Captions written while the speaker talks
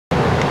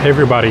Hey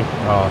everybody,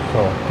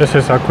 so this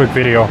is a quick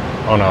video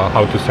on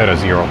how to set a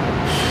zero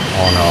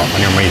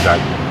on your Mazak.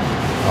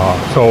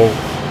 So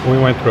we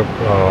went through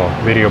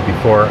a video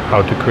before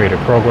how to create a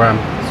program.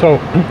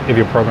 So if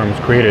your program is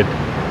created,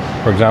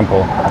 for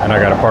example, and I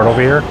got a part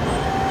over here,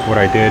 what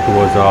I did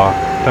was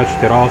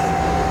touched it off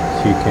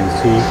so you can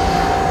see,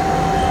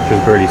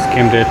 just barely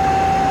skimmed it,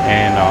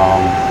 and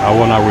I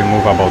will now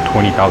remove about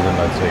 20,000,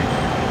 let's say,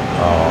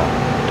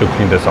 to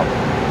clean this up.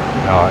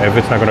 If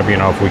it's not going to be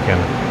enough, we can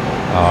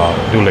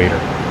do later.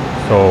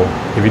 So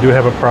if you do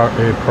have a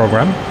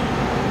program,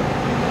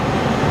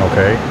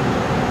 okay,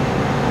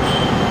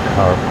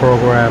 our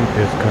program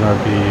is gonna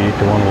be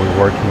the one we're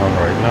working on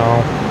right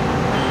now.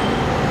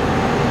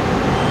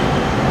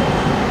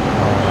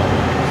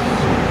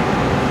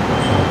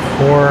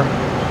 Four.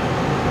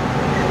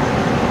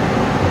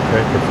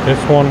 Okay, it's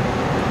this one.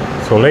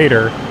 So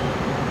later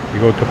you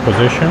go to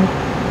position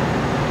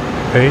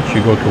page,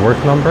 you go to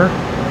work number,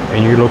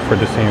 and you look for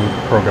the same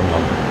program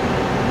number.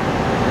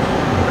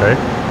 Okay.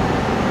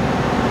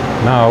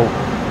 Now,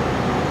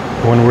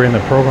 when we're in the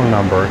program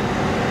number,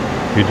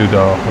 you do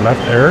the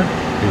left arrow,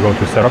 you go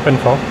to setup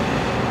info,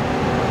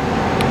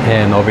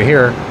 and over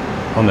here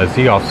on the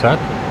Z offset,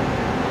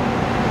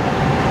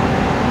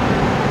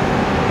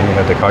 and you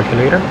have the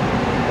calculator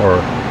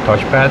or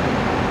touchpad,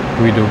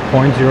 we do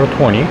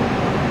 0.020.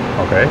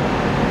 Okay.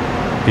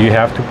 You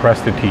have to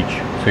press the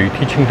teach. So you're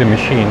teaching the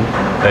machine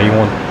that you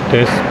want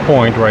this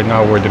point right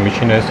now where the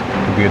machine is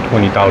to be at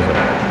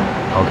 20,000.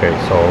 Okay,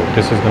 so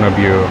this is going to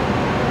be a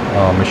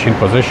machine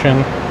position.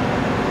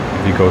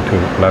 If you go to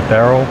left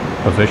arrow,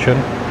 position,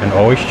 and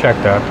always check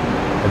that,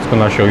 it's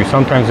going to show you.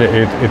 Sometimes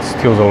it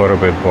steals a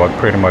little bit, but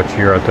pretty much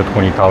you're at the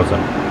 20,000.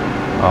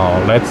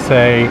 Let's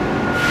say,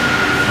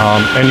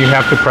 and you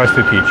have to press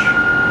the teach.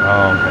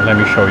 And let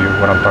me show you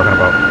what I'm talking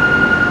about.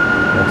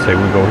 Let's say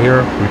we go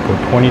here, we put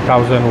 20,000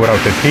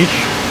 without the teach,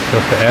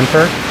 just to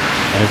enter,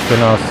 and it's going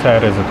to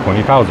set as a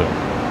 20,000.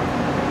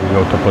 We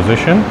go to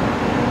position,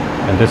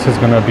 and this is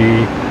going to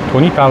be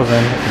 20,000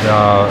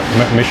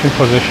 mission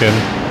position,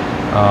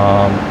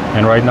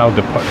 and right now on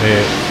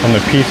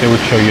the piece it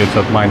would show you it's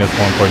at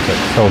 -1.6.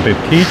 So the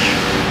teach,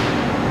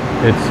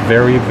 it's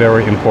very,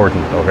 very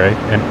important. Okay,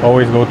 and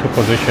always go to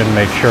position,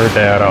 make sure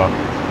that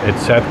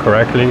it's set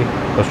correctly,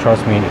 because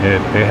trust me,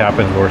 it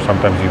happens where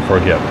sometimes you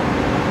forget.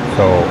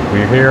 So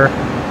we're here,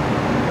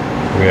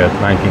 we're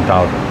at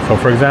 19,000. So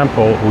for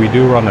example, we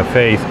do run a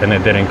phase and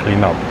it didn't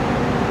clean up.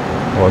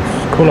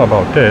 What's cool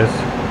about this,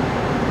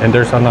 and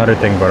there's another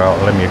thing, but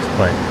let me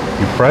explain.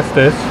 You press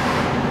this,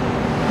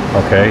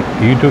 okay,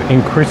 you do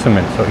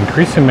increasement. So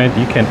increasement,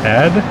 you can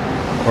add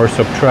or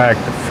subtract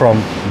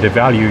from the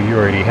value you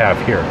already have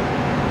here.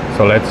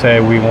 So let's say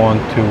we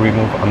want to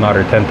remove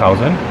another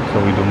 10,000.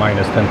 So we do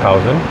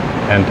 -10,000,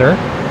 enter.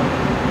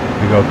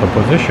 We go to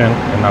position,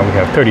 and now we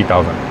have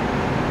 30,000.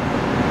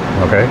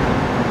 Okay.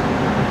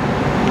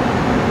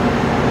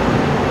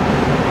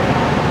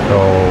 So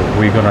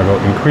we're gonna go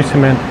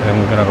increasement, and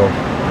we're gonna go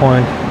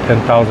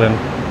 10,000.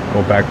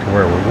 Go back to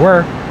where we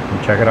were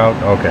and check it out.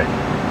 Okay,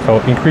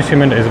 so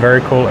increasement is very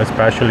cool,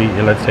 especially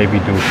let's say we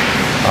do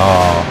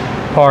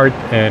part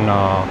and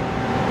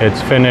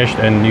it's finished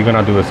and you're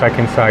gonna do a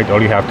second side.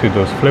 All you have to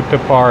do is flip the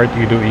part,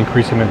 you do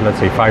increasement, let's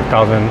say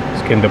 5,000,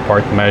 skin the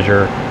part,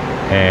 measure,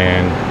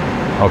 and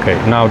okay,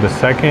 now the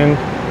second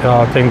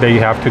thing that you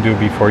have to do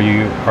before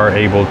you are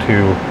able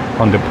to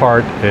on the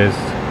part is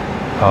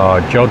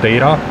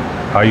geodata.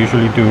 I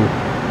usually do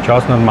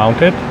just not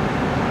mounted.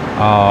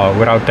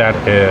 Without that,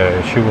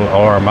 she will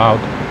alarm out.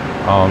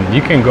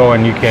 You can go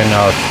and you can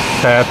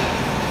set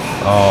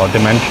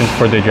dimensions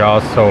for the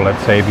jaws. So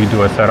let's say if you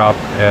do a setup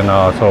and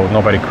so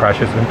nobody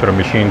crashes into the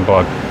machine,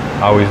 but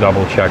always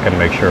double check and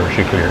make sure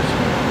she clears.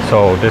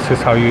 So this is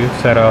how you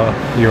set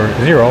your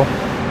zero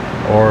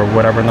or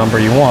whatever number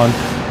you want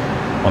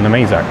on the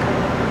Mazak.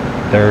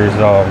 There's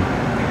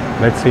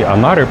let's see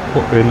another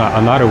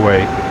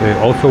way.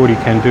 Also, what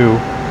you can do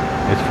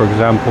is, for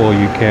example,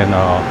 you can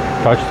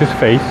touch this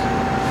face.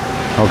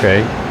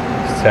 Okay,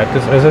 set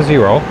this as a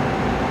zero,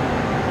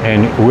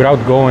 and without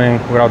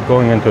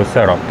going into a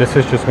setup, this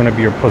is just going to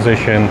be your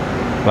position,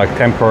 like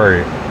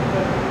temporary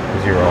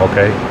zero.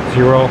 Okay,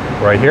 zero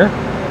right here.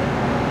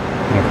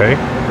 Okay,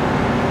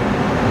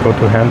 go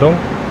to handle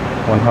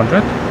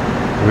 100.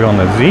 We're on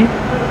the Z.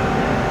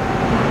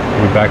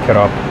 We back it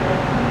up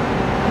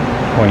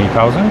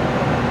 20,000.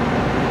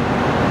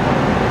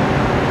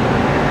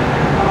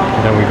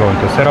 Then we go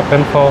into setup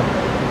info,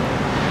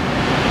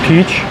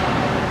 teach.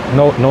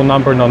 No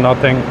number, no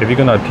nothing. If you're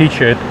gonna teach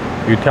it,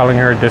 you're telling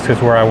her this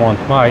is where I want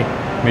my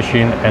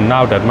machine, and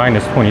now that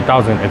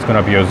 -20,000, it's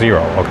gonna be a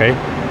zero. Okay,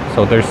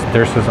 so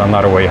there's just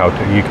another way how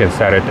you can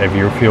set it if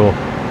you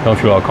don't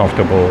feel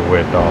uncomfortable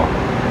with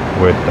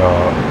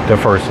the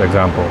first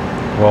example.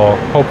 Well,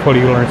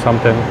 hopefully you learned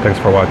something. Thanks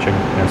for watching,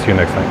 and see you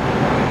next time.